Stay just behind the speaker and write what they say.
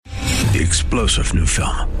The explosive new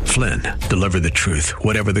film, Flynn, deliver the truth,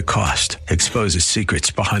 whatever the cost, exposes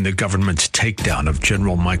secrets behind the government's takedown of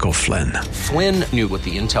General Michael Flynn. Flynn knew what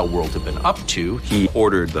the intel world had been up to. He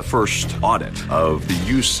ordered the first audit of the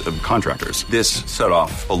use of contractors. This set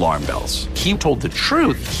off alarm bells. He told the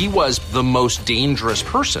truth. He was the most dangerous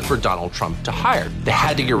person for Donald Trump to hire. They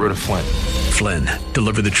had to get rid of Flynn. Flynn,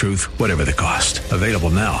 deliver the truth, whatever the cost. Available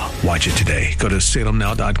now. Watch it today. Go to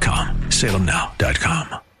salemnow.com.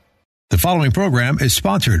 salemnow.com. The following program is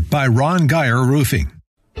sponsored by Ron Geyer Roofing.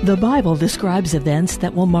 The Bible describes events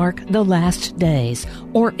that will mark the last days,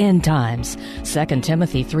 or end times. 2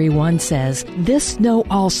 Timothy 3:1 says, "This know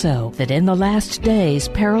also, that in the last days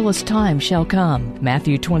perilous times shall come."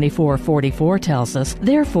 Matthew 24:44 tells us,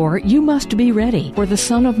 "Therefore you must be ready, for the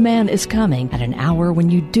Son of Man is coming at an hour when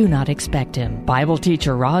you do not expect him." Bible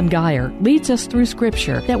teacher Ron Geyer leads us through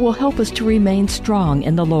Scripture that will help us to remain strong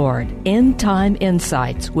in the Lord. End Time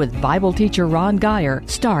Insights with Bible teacher Ron Geyer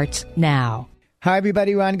starts now. Hi,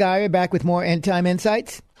 everybody. Ron Geyer back with more End Time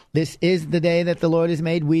Insights. This is the day that the Lord has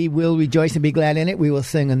made. We will rejoice and be glad in it. We will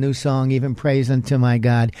sing a new song, even praise unto my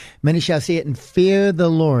God. Many shall see it and fear the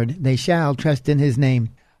Lord. They shall trust in his name.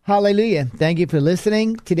 Hallelujah. Thank you for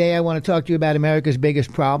listening. Today I want to talk to you about America's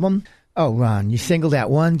biggest problem. Oh, Ron, you singled out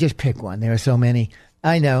one. Just pick one. There are so many.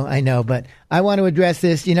 I know, but I want to address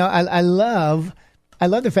this. You know, I love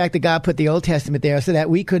the fact that God put the Old Testament there so that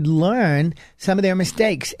we could learn some of their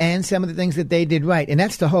mistakes and some of the things that they did right. And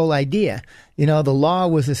that's the whole idea. You know, the law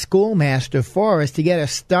was a schoolmaster for us to get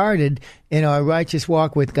us started in our righteous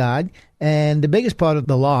walk with God. And the biggest part of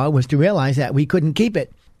the law was to realize that we couldn't keep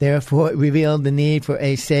it. Therefore, it revealed the need for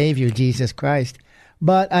a Savior, Jesus Christ.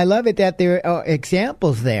 But I love it that there are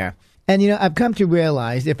examples there. And, you know, I've come to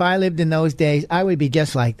realize if I lived in those days, I would be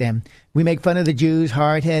just like them. We make fun of the Jews,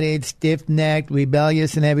 hard-headed, stiff-necked,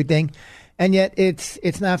 rebellious and everything. And yet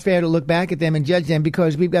it's not fair to look back at them and judge them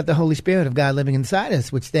because we've got the Holy Spirit of God living inside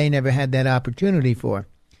us, which they never had that opportunity for.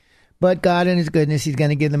 But God in his goodness, he's going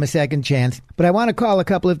to give them a second chance. But I want to call a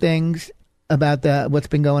couple of things about what's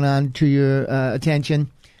been going on to your attention.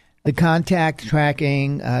 The contact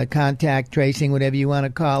tracking, contact tracing, whatever you want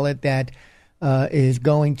to call it, that is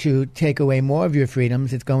going to take away more of your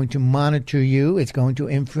freedoms. It's going to monitor you. It's going to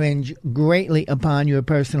infringe greatly upon your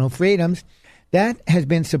personal freedoms. That has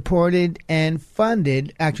been supported and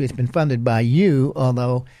funded. Actually, it's been funded by you,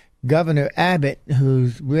 although Governor Abbott,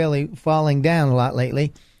 who's really falling down a lot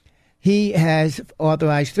lately, he has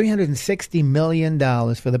authorized $360 million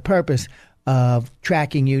for the purpose of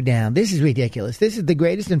tracking you down. This is ridiculous. This is the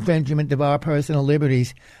greatest infringement of our personal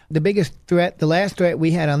liberties. The biggest threat, the last threat we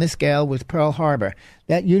had on this scale was Pearl Harbor.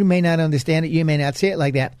 That you may not understand it, you may not see it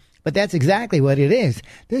like that, but that's exactly what it is.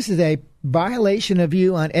 This is a violation of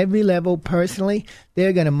you on every level personally.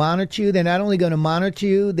 They're going to monitor you. They're not only going to monitor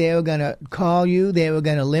you, they're going to call you. They're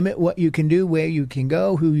going to limit what you can do, where you can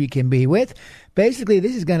go, who you can be with. Basically,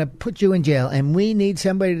 this is going to put you in jail, and we need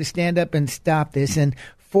somebody to stand up and stop this. And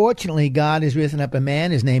fortunately, God has risen up a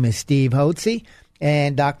man. His name is Steve Hotze,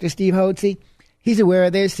 and Dr. Steve Hotze, he's aware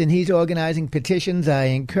of this, and he's organizing petitions. I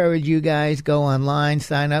encourage you guys, go online,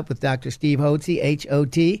 sign up with Dr. Steve Hotze,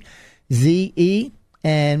 Hotze,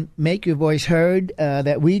 and make your voice heard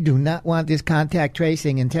that we do not want this contact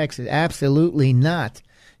tracing in Texas. Absolutely not.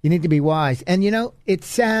 You need to be wise. And, you know, it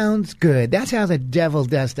sounds good. That's how the devil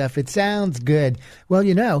does stuff. It sounds good. Well,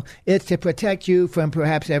 you know, it's to protect you from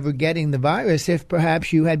perhaps ever getting the virus if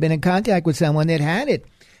perhaps you had been in contact with someone that had it.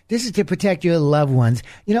 This is to protect your loved ones.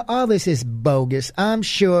 You know, all this is bogus. I'm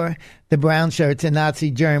sure the brown shirts in Nazi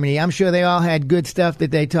Germany, I'm sure they all had good stuff that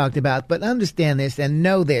they talked about. But understand this and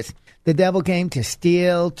know this. The devil came to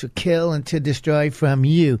steal, to kill, and to destroy from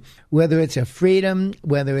you. Whether it's a freedom,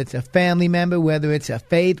 whether it's a family member, whether it's a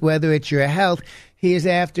faith, whether it's your health, he is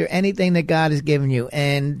after anything that God has given you.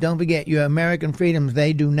 And don't forget, your American freedoms,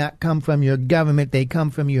 they do not come from your government. They come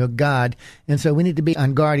from your God. And so we need to be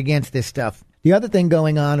on guard against this stuff. The other thing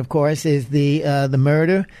going on, of course, is the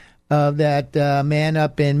murder of that man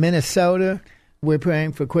up in Minnesota. We're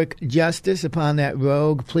praying for quick justice upon that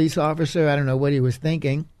rogue police officer. I don't know what he was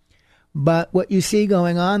thinking. But what you see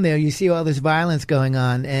going on there, you see all this violence going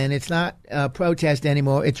on, and it's not protest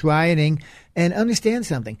anymore, it's rioting. And understand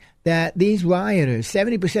something, that these rioters,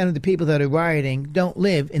 70% of the people that are rioting don't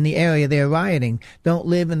live in the area they're rioting, don't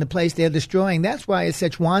live in the place they're destroying. That's why it's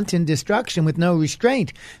such wanton destruction with no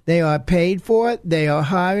restraint. They are paid for it. They are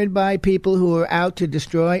hired by people who are out to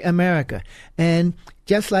destroy America. And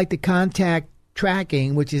just like the contact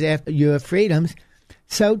tracking, which is after your freedoms,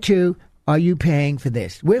 so too are you paying for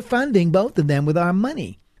this. We're funding both of them with our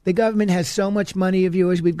money. The government has so much money,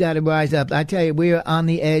 viewers, we've got to rise up. I tell you, we are on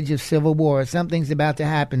the edge of civil war. Something's about to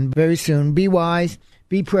happen very soon. Be wise.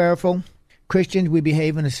 Be prayerful. Christians, we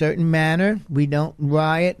behave in a certain manner. We don't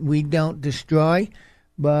riot. We don't destroy.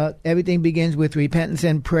 But everything begins with repentance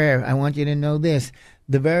and prayer. I want you to know this.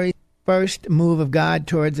 The very first move of God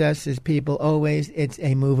towards us as people, always, it's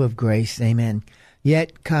a move of grace. Amen.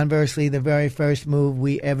 Yet, conversely, the very first move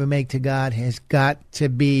we ever make to God has got to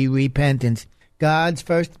be repentance. God's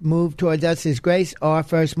first move towards us is grace. Our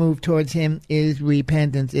first move towards him is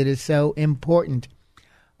repentance. It is so important.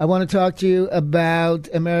 I want to talk to you about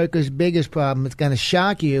America's biggest problem. It's going to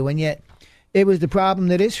shock you, and yet it was the problem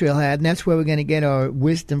that Israel had, and that's where we're going to get our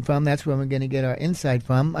wisdom from. That's where we're going to get our insight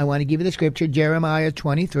from. I want to give you the scripture, Jeremiah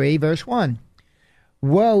 23, verse 1.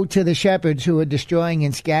 Woe to the shepherds who are destroying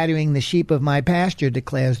and scattering the sheep of my pasture,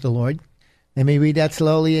 declares the Lord. Let me read that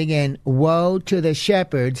slowly again. Woe to the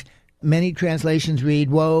shepherds. Many translations read,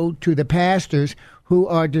 woe to the pastors who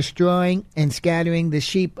are destroying and scattering the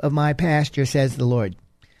sheep of my pasture, says the Lord.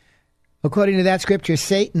 According to that scripture,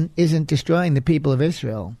 Satan isn't destroying the people of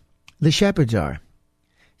Israel. The shepherds are.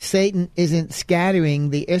 Satan isn't scattering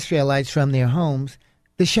the Israelites from their homes.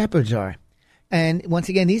 The shepherds are. And once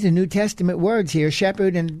again, these are New Testament words here.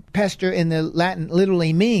 Shepherd and pester in the Latin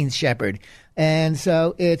literally means shepherd. And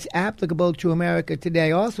so it's applicable to America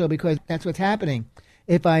today also because that's what's happening.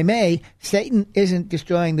 If I may, Satan isn't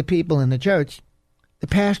destroying the people in the church. The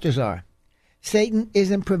pastors are. Satan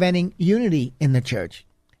isn't preventing unity in the church.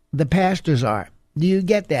 The pastors are. Do you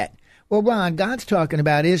get that? Well, Ron, God's talking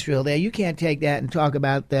about Israel there. You can't take that and talk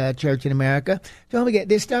about the church in America. Don't forget,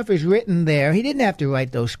 this stuff is written there. He didn't have to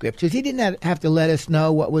write those scriptures. He didn't have to let us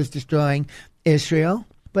know what was destroying Israel.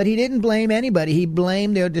 But he didn't blame anybody. He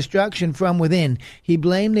blamed their destruction from within. He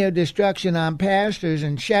blamed their destruction on pastors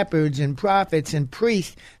and shepherds and prophets and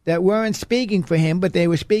priests that weren't speaking for him, but they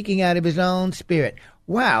were speaking out of his own spirit.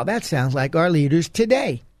 Wow, that sounds like our leaders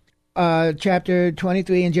today. Chapter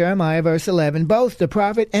 23 in Jeremiah, verse 11, both the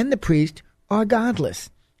prophet and the priest are godless.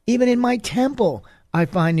 Even in my temple I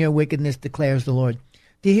find their wickedness, declares the Lord.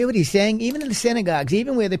 Do you hear what he's saying? Even in the synagogues,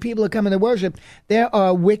 even where the people are coming to worship, there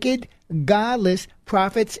are wicked, godless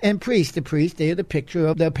prophets and priests. The priests, they are the picture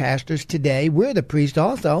of the pastors today. We're the priests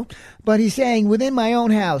also. But he's saying, within my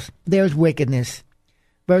own house, there's wickedness.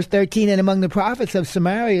 Verse 13, and among the prophets of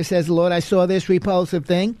Samaria, says the Lord, I saw this repulsive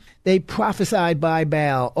thing. They prophesied by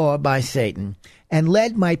Baal or by Satan and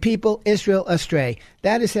led my people Israel astray.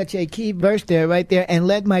 That is such a key verse there, right there. And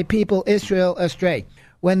led my people Israel astray.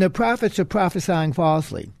 When the prophets are prophesying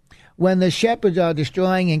falsely, when the shepherds are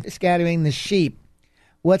destroying and scattering the sheep,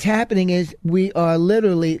 what's happening is we are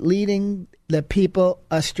literally leading the people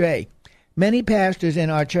astray. Many pastors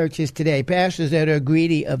in our churches today, pastors that are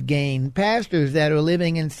greedy of gain, pastors that are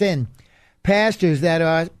living in sin, pastors that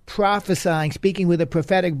are prophesying, speaking with a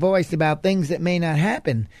prophetic voice about things that may not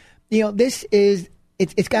happen. You know, this is,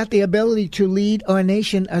 it's got the ability to lead our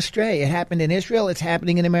nation astray. It happened in Israel. It's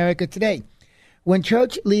happening in America today. When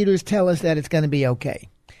church leaders tell us that it's going to be okay,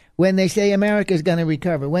 when they say America is going to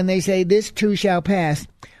recover, when they say this too shall pass,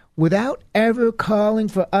 without ever calling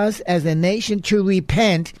for us as a nation to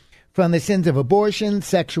repent from the sins of abortion,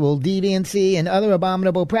 sexual deviancy, and other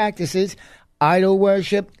abominable practices, idol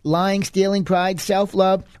worship, lying, stealing, pride,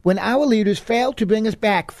 self-love, when our leaders fail to bring us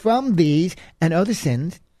back from these and other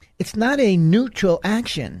sins, it's not a neutral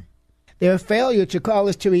action. Their failure to call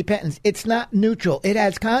us to repentance, it's not neutral. It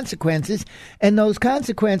has consequences, and those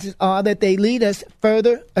consequences are that they lead us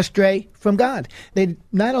further astray from God. They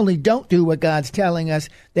not only don't do what God's telling us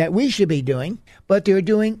that we should be doing, but they're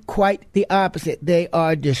doing quite the opposite. They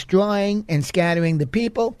are destroying and scattering the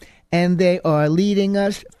people, and they are leading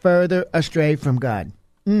us further astray from God.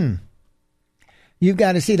 You've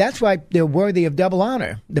got to see, that's why they're worthy of double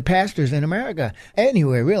honor, the pastors in America,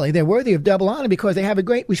 anywhere really. They're worthy of double honor because they have a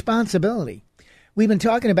great responsibility. We've been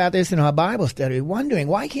talking about this in our Bible study, wondering,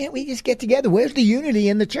 why can't we just get together? Where's the unity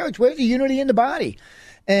in the church? Where's the unity in the body?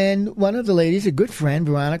 And one of the ladies, a good friend,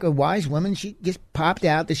 Veronica, a wise woman, she just popped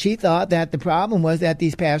out that she thought that the problem was that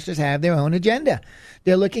these pastors have their own agenda.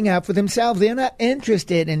 They're looking out for themselves. They're not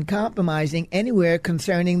interested in compromising anywhere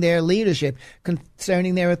concerning their leadership,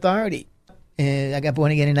 concerning their authority. I got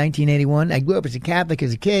born again in 1981. I grew up as a Catholic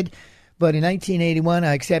as a kid, but in 1981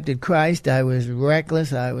 I accepted Christ. I was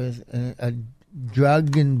reckless. I was a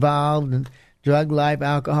drug involved, and drug life,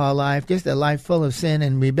 alcohol life, just a life full of sin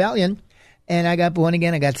and rebellion. And I got born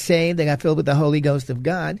again. I got saved. I got filled with the Holy Ghost of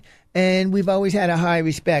God. And we've always had a high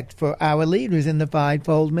respect for our leaders in the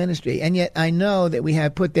fivefold ministry. And yet I know that we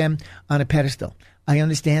have put them on a pedestal. I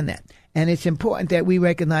understand that. And it's important that we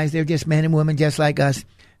recognize they're just men and women just like us,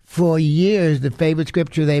 For years, the favorite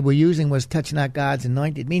scripture they were using was touch not God's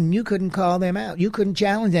anointed, meaning you couldn't call them out. You couldn't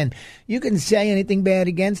challenge them. You couldn't say anything bad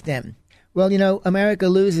against them. Well, America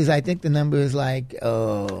loses, I think the number is like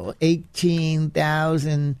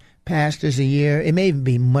 18,000 pastors a year. It may even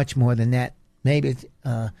be much more than that. Maybe it's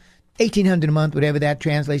 1,800 a month, whatever that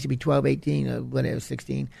translates to be 12, 18, or whatever,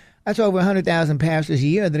 16. That's over 100,000 pastors a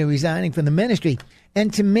year that are resigning from the ministry.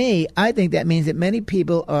 And to me, I think that means that many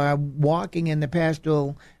people are walking in the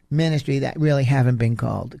pastoral ministry that really haven't been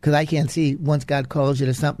called. Because I can't see, once God calls you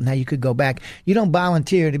to something, how you could go back. You don't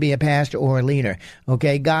volunteer to be a pastor or a leader.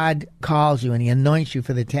 Okay, God calls you and he anoints you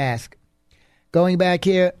for the task. Going back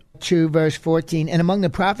here to verse 14, and among the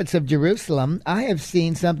prophets of Jerusalem, I have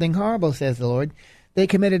seen something horrible, says the Lord. They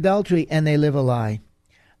commit adultery and they live a lie.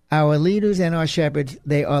 Our leaders and our shepherds,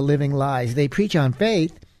 they are living lies. They preach on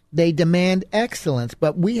faith. They demand excellence.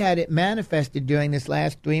 But we had it manifested during this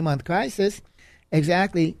last 3-month crisis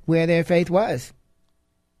exactly where their faith was.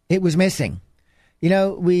 It was missing.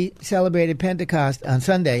 We celebrated Pentecost on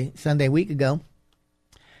Sunday week ago.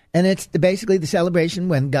 And it's basically the celebration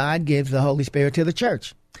when God gives the Holy Spirit to the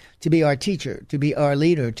church to be our teacher, to be our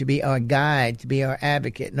leader, to be our guide, to be our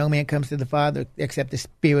advocate. No man comes to the Father except the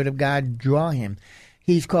Spirit of God draw him.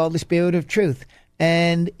 He's called the Spirit of Truth.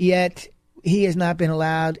 And yet he has not been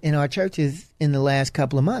allowed in our churches in the last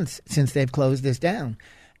couple of months since they've closed this down.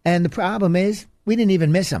 And the problem is we didn't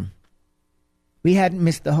even miss him. We hadn't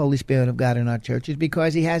missed the Holy Spirit of God in our churches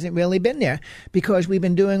because he hasn't really been there, because we've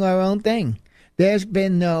been doing our own thing. There's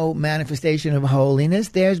been no manifestation of holiness.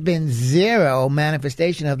 There's been zero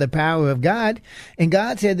manifestation of the power of God. And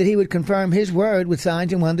God said that he would confirm his word with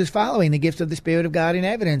signs and wonders following the gifts of the Spirit of God in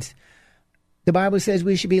evidence. The Bible says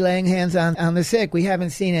we should be laying hands on the sick. We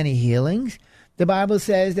haven't seen any healings. The Bible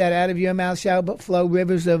says that out of your mouth shall flow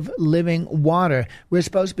rivers of living water. We're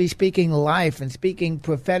supposed to be speaking life and speaking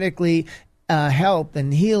prophetically help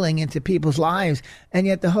and healing into people's lives. And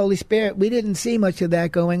yet the Holy Spirit, we didn't see much of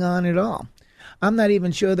that going on at all. I'm not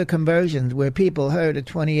even sure the conversions where people heard a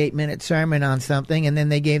 28-minute sermon on something and then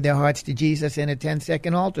they gave their hearts to Jesus in a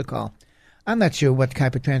 10-second altar call. I'm not sure what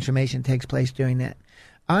type of transformation takes place during that.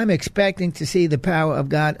 I'm expecting to see the power of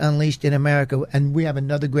God unleashed in America, and we have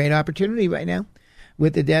another great opportunity right now.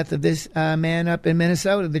 With the death of this man up in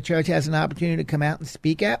Minnesota, the church has an opportunity to come out and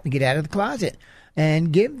speak out and get out of the closet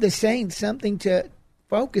and give the saints something to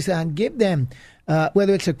focus on. Give them,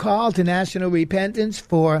 whether it's a call to national repentance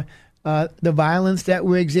for the violence that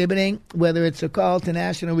we're exhibiting, whether it's a call to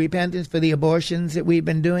national repentance for the abortions that we've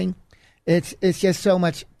been doing. It's just so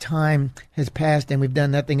much time has passed and we've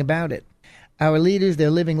done nothing about it. Our leaders,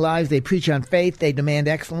 they're living lives. They preach on faith. They demand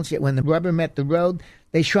excellence. Yet when the rubber met the road,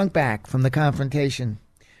 they shrunk back from the confrontation.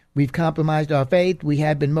 We've compromised our faith. We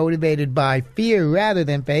have been motivated by fear rather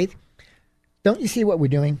than faith. Don't you see what we're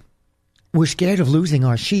doing? We're scared of losing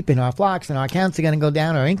our sheep and our flocks, and our accounts are going to go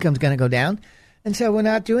down, our income's going to go down. And so we're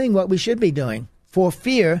not doing what we should be doing for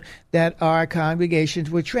fear that our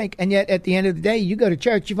congregations would shrink. And yet at the end of the day, you go to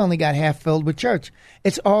church, you've only got half filled with church.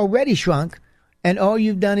 It's already shrunk. And all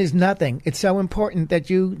you've done is nothing. It's so important that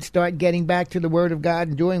you start getting back to the Word of God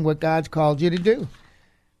and doing what God's called you to do.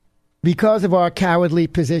 Because of our cowardly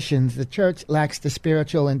positions, the church lacks the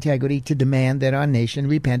spiritual integrity to demand that our nation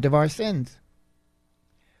repent of our sins.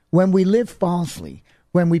 When we live falsely,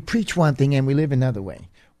 when we preach one thing and we live another way,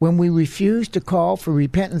 when we refuse to call for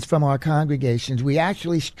repentance from our congregations, we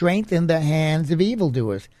actually strengthen the hands of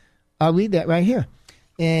evildoers. I'll read that right here.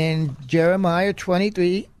 In Jeremiah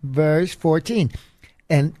 23, verse 14.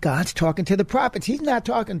 And God's talking to the prophets. He's not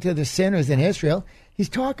talking to the sinners in Israel. He's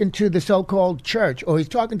talking to the so-called church, or he's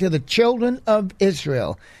talking to the children of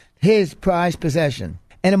Israel, his prized possession.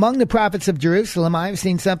 And among the prophets of Jerusalem, I have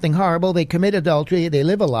seen something horrible. They commit adultery. They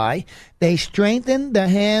live a lie. They strengthen the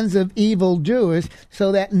hands of evildoers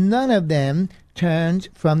so that none of them turns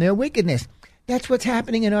from their wickedness. That's what's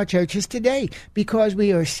happening in our churches today because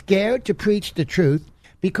we are scared to preach the truth,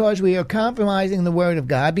 because we are compromising the Word of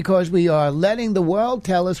God, because we are letting the world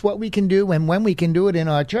tell us what we can do and when we can do it in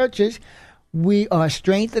our churches. We are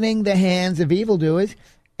strengthening the hands of evildoers,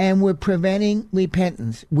 and we're preventing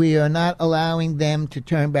repentance. We are not allowing them to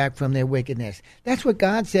turn back from their wickedness. That's what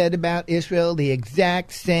God said about Israel. The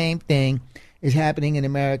exact same thing is happening in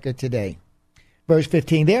America today. Verse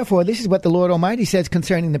 15, therefore, this is what the Lord Almighty says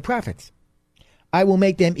concerning the prophets. I will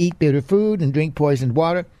make them eat bitter food and drink poisoned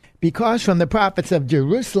water, because from the prophets of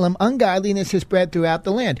Jerusalem, ungodliness has spread throughout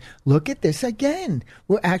the land. Look at this again.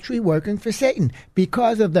 We're actually working for Satan.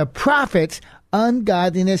 Because of the prophets,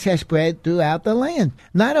 ungodliness has spread throughout the land.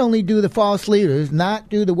 Not only do the false leaders not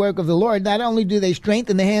do the work of the Lord, not only do they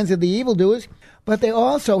strengthen the hands of the evildoers, but they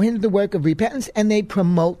also hinder the work of repentance, and they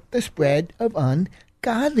promote the spread of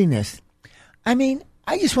ungodliness. I mean,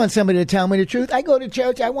 I just want somebody to tell me the truth. I go to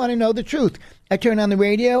church. I want to know the truth. I turn on the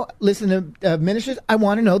radio, listen to ministers. I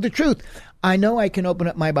want to know the truth. I know I can open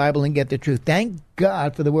up my Bible and get the truth. Thank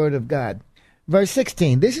God for the Word of God. Verse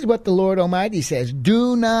 16, this is what the Lord Almighty says.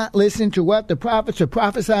 Do not listen to what the prophets are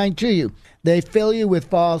prophesying to you. They fill you with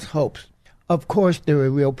false hopes. Of course, there were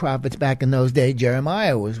real prophets back in those days.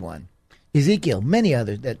 Jeremiah was one. Ezekiel, many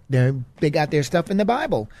others. They got their stuff in the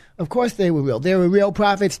Bible. Of course they were real. There were real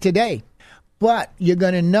prophets today. But you're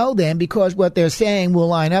going to know them because what they're saying will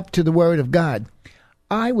line up to the Word of God.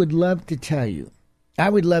 I would love to tell you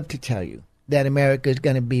that America is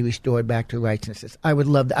going to be restored back to righteousness. I would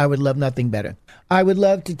love nothing better. I would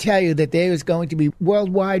love to tell you that there is going to be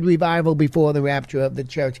worldwide revival before the rapture of the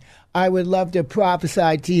church. I would love to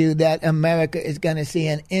prophesy to you that America is going to see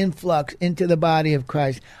an influx into the body of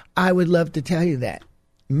Christ. I would love to tell you that.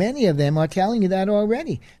 Many of them are telling you that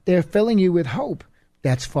already. They're filling you with hope.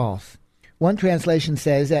 That's false. One translation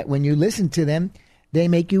says that when you listen to them, they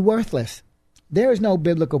make you worthless. There is no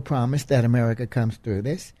biblical promise that America comes through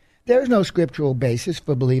this. There is no scriptural basis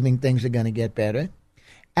for believing things are going to get better.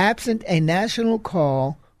 Absent a national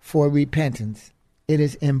call for repentance, it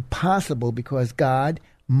is impossible because God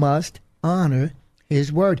must honor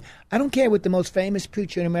his word. I don't care what the most famous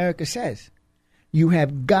preacher in America says. You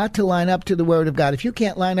have got to line up to the Word of God. If you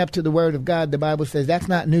can't line up to the Word of God, the Bible says that's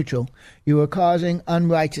not neutral. You are causing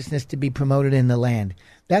unrighteousness to be promoted in the land.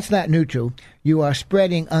 That's not neutral. You are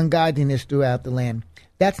spreading ungodliness throughout the land.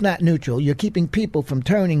 That's not neutral. You're keeping people from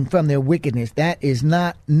turning from their wickedness. That is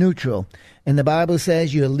not neutral. And the Bible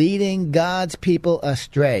says you're leading God's people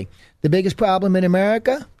astray. The biggest problem in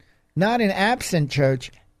America? Not an absent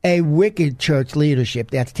church, a wicked church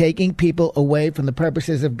leadership that's taking people away from the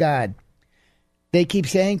purposes of God. They keep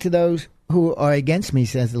saying to those who are against me,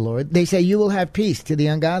 says the Lord, they say, you will have peace to the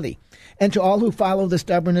ungodly and to all who follow the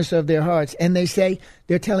stubbornness of their hearts. And they say,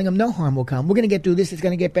 they're telling them no harm will come. We're going to get through this. It's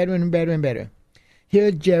going to get better and better and better.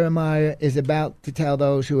 Here Jeremiah is about to tell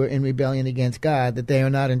those who are in rebellion against God that they are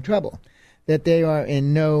not in trouble, that they are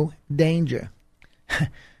in no danger.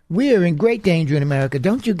 We are in great danger in America.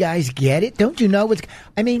 Don't you guys get it? Don't you know what's...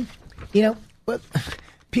 I mean,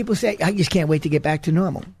 people say, I just can't wait to get back to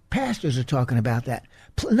normal. Pastors are talking about that.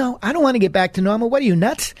 No, I don't want to get back to normal. What are you,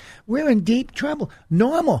 nuts? We're in deep trouble.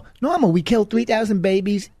 Normal. We kill 3,000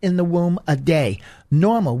 babies in the womb a day.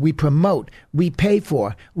 Normal. We promote, we pay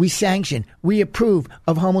for, we sanction, we approve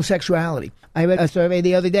of homosexuality. I read a survey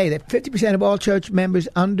the other day that 50% of all church members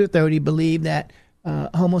under 30 believe that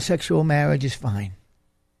homosexual marriage is fine.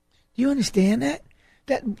 Do you understand that?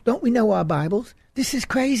 Don't we know our Bibles? This is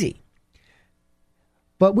crazy.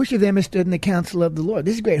 But which of them has stood in the counsel of the Lord?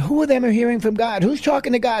 This is great. Who of them are hearing from God? Who's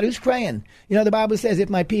talking to God? Who's praying? The Bible says,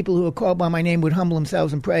 if my people who are called by my name would humble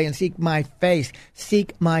themselves and pray and seek my face,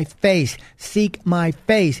 seek my face, seek my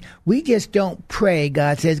face. We just don't pray,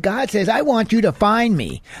 God says. God says, I want you to find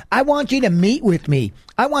me. I want you to meet with me.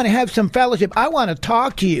 I want to have some fellowship. I want to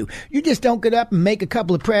talk to you. You just don't get up and make a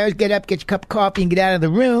couple of prayers, get up, get your cup of coffee, and get out of the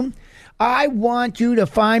room. I want you to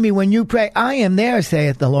find me when you pray. I am there,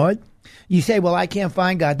 saith the Lord. You say, well, I can't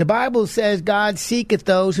find God. The Bible says God seeketh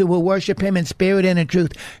those who will worship him in spirit and in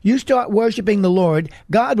truth. You start worshiping the Lord,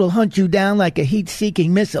 God will hunt you down like a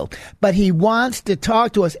heat-seeking missile. But he wants to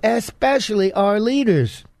talk to us, especially our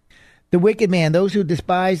leaders. The wicked man, those who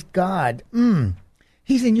despise God,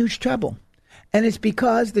 he's in huge trouble. And it's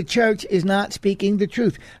because the church is not speaking the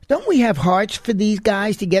truth. Don't we have hearts for these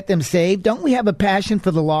guys to get them saved? Don't we have a passion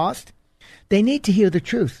for the lost? They need to hear the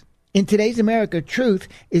truth. In today's America, truth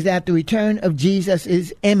is that the return of Jesus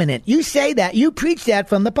is imminent. You say that. You preach that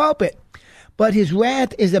from the pulpit. But his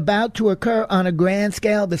wrath is about to occur on a grand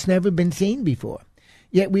scale that's never been seen before.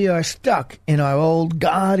 Yet we are stuck in our old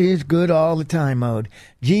God is good all the time mode.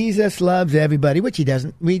 Jesus loves everybody, which he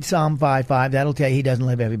doesn't. Read Psalm 5:5. That'll tell you he doesn't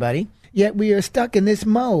love everybody. Yet we are stuck in this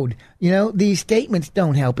mode. These statements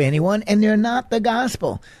don't help anyone, and they're not the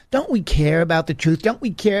gospel. Don't we care about the truth? Don't we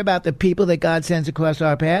care about the people that God sends across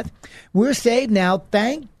our path? We're saved now,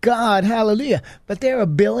 thank God, hallelujah. But there are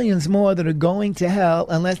billions more that are going to hell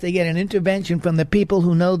unless they get an intervention from the people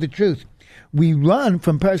who know the truth. We run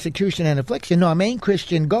from persecution and affliction. Our main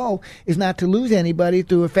Christian goal is not to lose anybody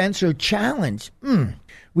through offense or challenge.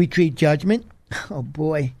 We treat judgment,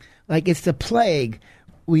 like it's the plague.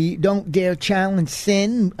 We don't dare challenge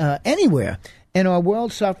sin anywhere. And our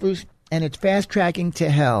world suffers, and it's fast-tracking to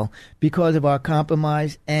hell because of our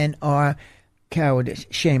compromise and our cowardice.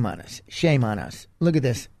 Shame on us. Shame on us. Look at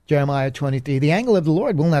this, Jeremiah 23. The anger of the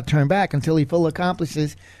Lord will not turn back until he fully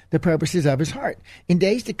accomplishes the purposes of his heart. In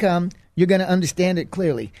days to come, you're going to understand it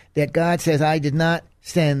clearly that God says, I did not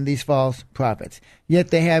send these false prophets. Yet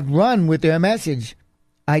they have run with their message.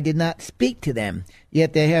 I did not speak to them,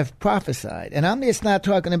 yet they have prophesied. And I'm just not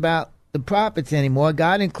talking about the prophets anymore.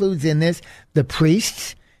 God includes in this the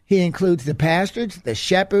priests. He includes the pastors, the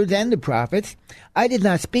shepherds, and the prophets. I did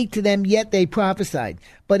not speak to them, yet they prophesied.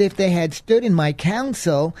 But if they had stood in my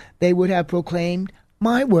counsel, they would have proclaimed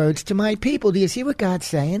my words to my people. Do you see what God's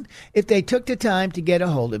saying? If they took the time to get a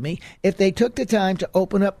hold of me, if they took the time to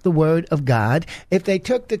open up the word of God, if they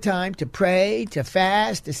took the time to pray, to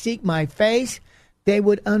fast, to seek my face, they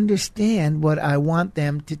would understand what I want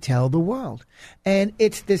them to tell the world. And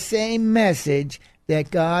it's the same message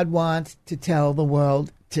that God wants to tell the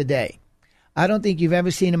world today. I don't think you've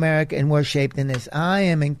ever seen America in worse shape than this. I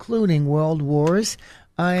am including world wars.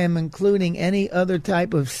 I am including any other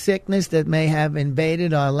type of sickness that may have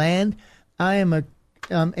invaded our land. I am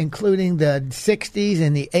including the 60s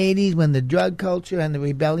and the 80s when the drug culture and the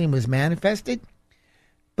rebellion was manifested.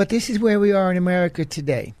 But this is where we are in America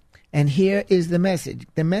today. And here is the message.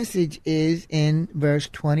 The message is in verse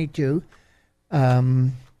 22,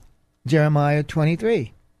 Jeremiah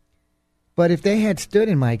 23. But if they had stood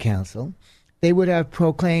in my counsel, they would have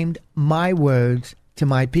proclaimed my words to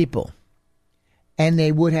my people. And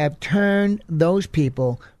they would have turned those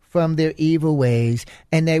people from their evil ways.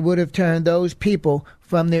 And they would have turned those people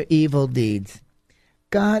from their evil deeds.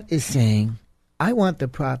 God is saying, I want the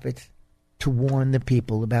prophets to warn the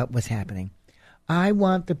people about what's happening. I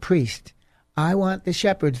want the priests, I want the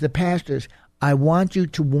shepherds, the pastors, I want you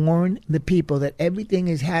to warn the people that everything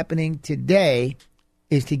is happening today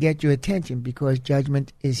is to get your attention because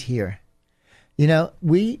judgment is here. You know,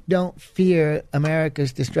 we don't fear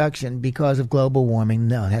America's destruction because of global warming.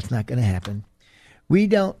 No, that's not going to happen. We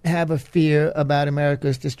don't have a fear about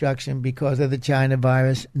America's destruction because of the China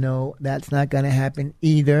virus. No, that's not going to happen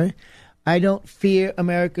either. I don't fear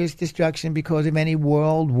America's destruction because of any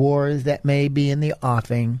world wars that may be in the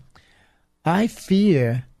offing. I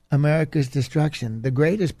fear America's destruction. The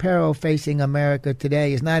greatest peril facing America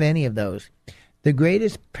today is not any of those. The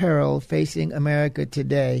greatest peril facing America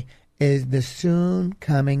today is the soon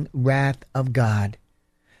coming wrath of God.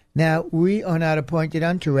 Now, we are not appointed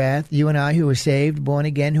unto wrath, you and I who are saved, born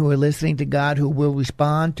again, who are listening to God, who will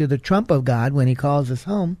respond to the trump of God when he calls us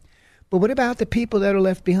home. But what about the people that are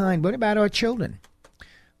left behind? What about our children?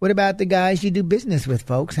 What about the guys you do business with,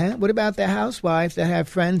 folks? What about the housewives that have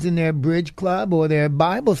friends in their bridge club or their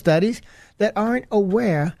Bible studies that aren't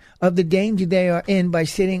aware of the danger they are in by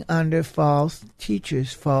sitting under false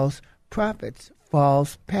teachers, false prophets,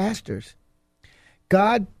 false pastors?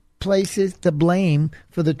 God places the blame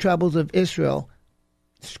for the troubles of Israel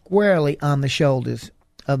squarely on the shoulders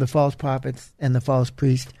of the false prophets and the false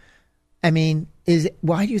priests. I mean,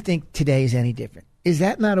 why do you think today is any different? Is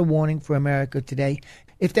that not a warning for America today?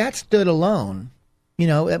 If that stood alone, you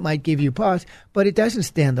know, it might give you pause, but it doesn't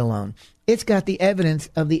stand alone. It's got the evidence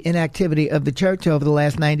of the inactivity of the church over the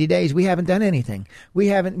last 90 days. We haven't done anything. We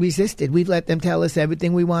haven't resisted. We've let them tell us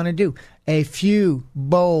everything we want to do. A few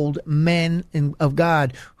bold men of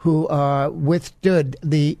God who withstood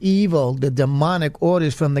the evil, the demonic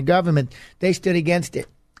orders from the government, they stood against it.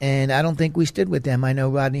 And I don't think we stood with them. I know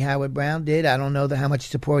Rodney Howard-Browne did. I don't know how much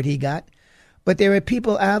support he got. But there are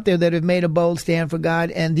people out there that have made a bold stand for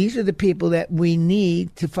God, and these are the people that we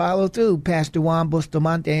need to follow through. Pastor Juan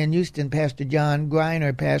Bustamante in Houston, Pastor John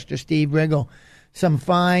Greiner, Pastor Steve Riggle, some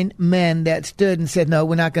fine men that stood and said, no,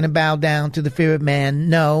 we're not going to bow down to the fear of man.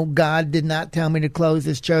 No, God did not tell me to close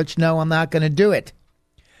this church. No, I'm not going to do it.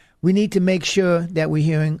 We need to make sure that we're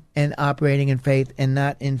hearing and operating in faith and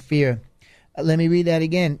not in fear. Let me read that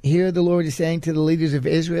again. Here the Lord is saying to the leaders of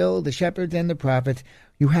Israel, the shepherds and the prophets,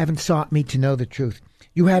 you haven't sought me to know the truth.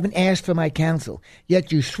 You haven't asked for my counsel.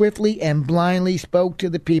 Yet you swiftly and blindly spoke to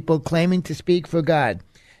the people, claiming to speak for God.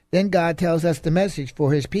 Then God tells us the message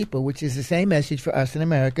for his people, which is the same message for us in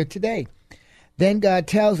America today. Then God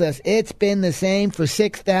tells us it's been the same for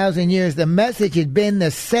 6,000 years. The message has been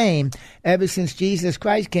the same ever since Jesus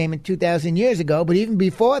Christ came in 2,000 years ago. But even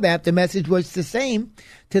before that, the message was the same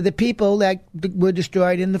to the people that were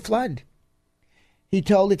destroyed in the flood. He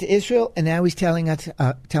told it to Israel, and now he's telling it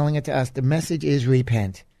to us. The message is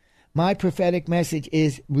repent. My prophetic message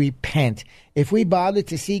is repent. If we bothered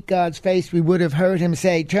to seek God's face, we would have heard him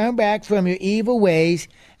say, turn back from your evil ways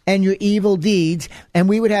and your evil deeds, and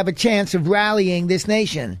we would have a chance of rallying this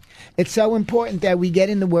nation. It's so important that we get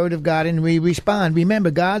in the Word of God and we respond. Remember,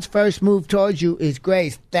 God's first move towards you is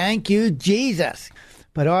grace. Thank you, Jesus.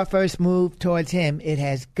 But our first move towards him, it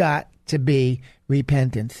has got to be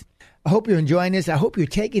repentance. I hope you're enjoying this. I hope you're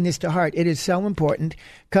taking this to heart. It is so important.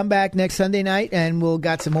 Come back next Sunday night, and we'll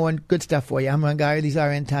got some more good stuff for you. I'm Ron Geyer. These are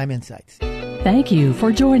End Time Insights. Thank you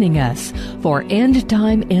for joining us for End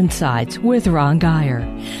Time Insights with Ron Geyer.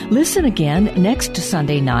 Listen again next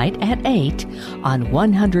Sunday night at 8 on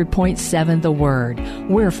 100.7 The Word,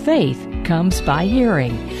 where faith comes by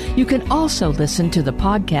hearing. You can also listen to the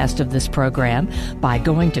podcast of this program by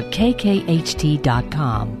going to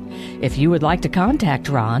kkht.com. If you would like to contact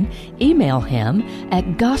Ron, email him at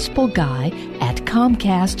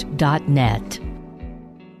gospelguy@comcast.net.